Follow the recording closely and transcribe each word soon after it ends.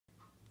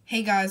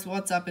Hey guys,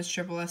 what's up? It's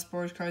Triple S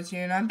Sports Cards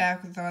here, and I'm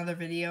back with another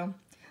video.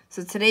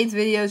 So today's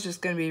video is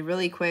just going to be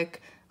really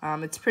quick.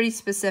 It's pretty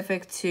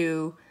specific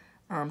to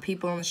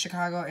people in the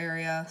Chicago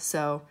area.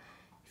 So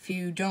if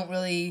you don't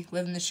really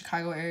live in the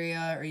Chicago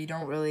area or you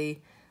don't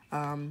really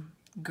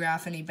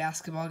graph any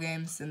basketball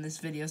games, then this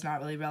video is not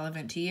really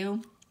relevant to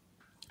you.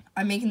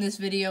 I'm making this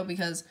video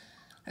because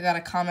I got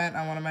a comment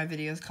on one of my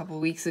videos a couple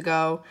weeks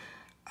ago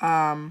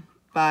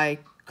by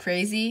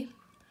Crazy,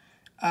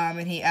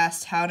 and he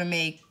asked how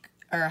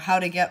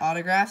to get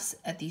autographs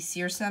at the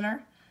Sears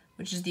Center,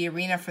 which is the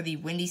arena for the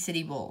Windy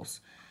City Bulls.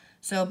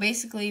 So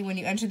basically, when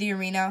you enter the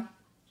arena,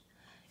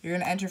 you're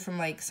going to enter from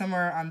like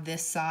somewhere on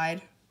this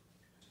side.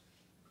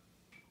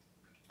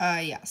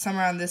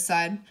 Somewhere on this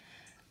side.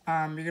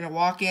 You're going to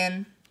walk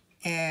in,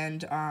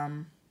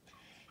 and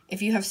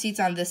if you have seats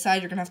on this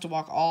side, you're going to have to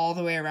walk all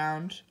the way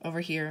around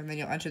over here, and then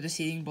you'll enter the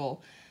seating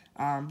bowl.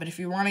 But if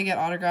you want to get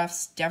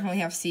autographs,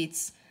 definitely have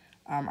seats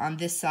on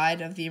this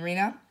side of the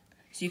arena,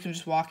 so you can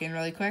just walk in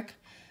really quick.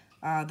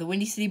 The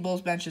Windy City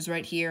Bulls bench is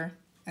right here,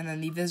 and then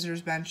the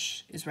visitors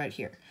bench is right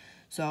here.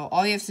 So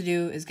all you have to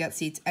do is get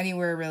seats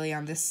anywhere really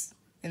in this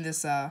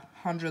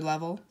 100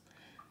 level,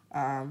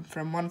 from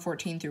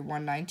 114 through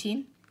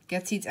 119.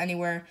 Get seats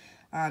anywhere.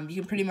 You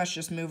can pretty much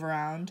just move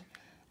around.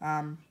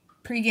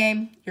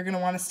 Pre-game, you're going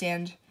to want to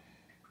stand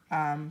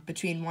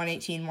between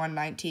 118 and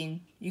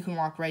 119. You can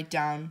walk right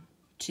down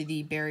to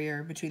the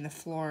barrier between the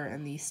floor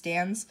and the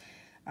stands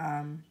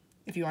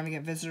if you want to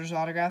get visitors'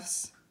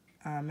 autographs.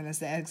 And as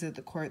they exit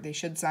the court, they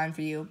should sign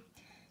for you.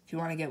 If you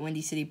want to get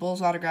Windy City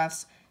Bulls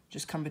autographs,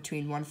 just come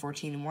between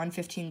 114 and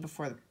 115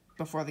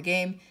 before the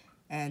game,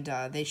 and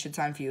they should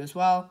sign for you as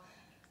well.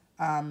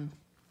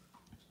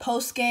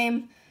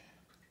 Post-game,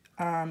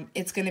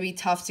 it's going to be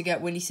tough to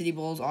get Windy City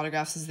Bulls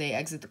autographs as they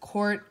exit the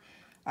court.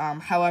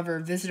 However,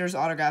 visitors'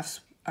 autographs,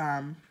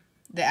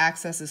 the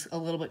access is a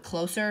little bit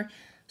closer,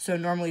 so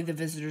normally the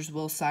visitors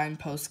will sign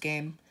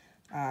post-game,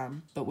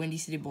 but Windy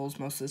City Bulls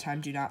most of the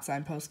time do not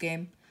sign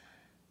post-game.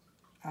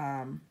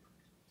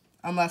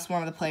 Unless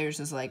one of the players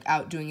is like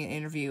out doing an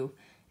interview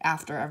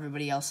after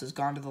everybody else has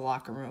gone to the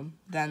locker room,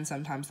 then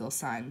sometimes they'll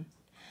sign.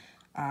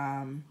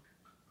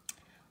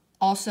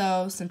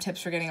 Also, some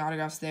tips for getting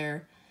autographs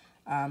there.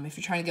 If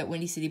you're trying to get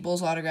Windy City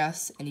Bulls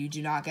autographs and you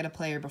do not get a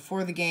player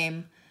before the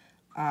game,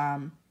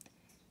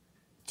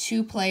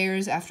 2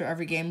 players after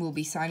every game will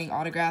be signing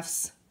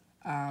autographs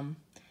on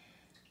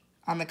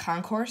the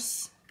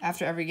concourse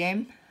after every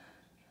game.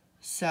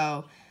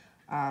 So,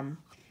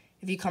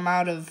 if you come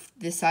out of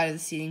this side of the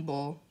seating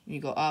bowl, and you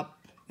go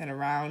up and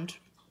around,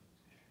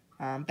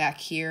 back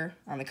here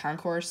on the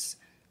concourse,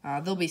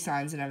 there'll be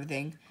signs and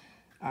everything.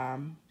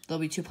 There'll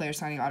be 2 players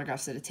signing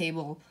autographs at a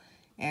table,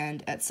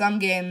 and at some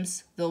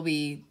games, there'll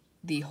be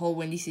the whole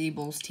Windy City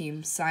Bulls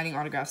team signing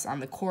autographs on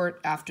the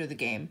court after the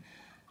game.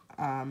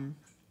 Most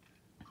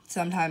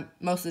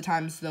of the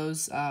times,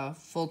 those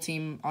full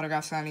team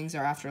autograph signings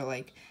are after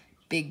like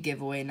big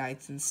giveaway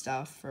nights and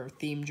stuff, or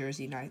theme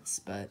jersey nights,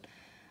 but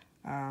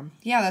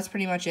yeah, that's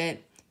pretty much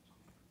it.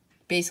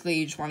 Basically,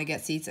 you just want to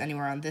get seats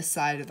anywhere on this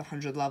side of the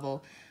 100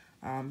 level,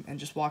 and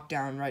just walk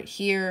down right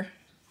here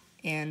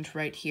and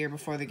right here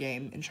before the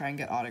game and try and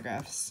get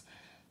autographs.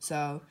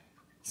 So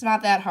it's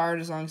not that hard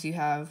as long as you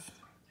have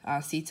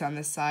seats on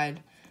this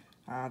side.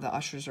 The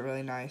ushers are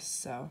really nice.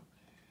 So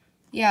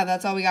yeah,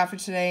 that's all we got for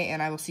today,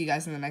 and I will see you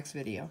guys in the next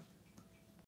video.